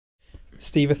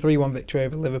Steve, a 3-1 victory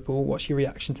over Liverpool. What's your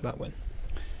reaction to that win?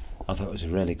 I thought it was a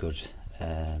really good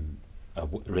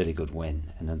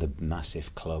win. Another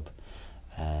massive club,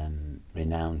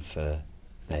 renowned for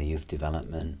their youth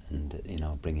development and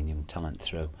bringing young talent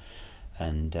through.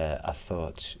 And I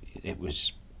thought it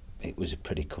was a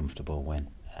pretty comfortable win.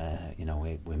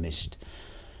 We missed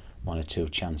one or two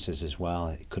chances as well.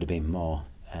 It could have been more.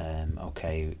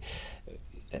 Okay,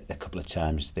 a couple of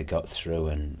times they got through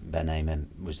and Ben Eamon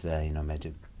was there, made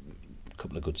a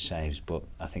couple of good saves, but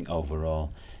I think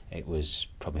overall it was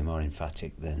probably more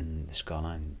emphatic than the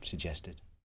scoreline suggested.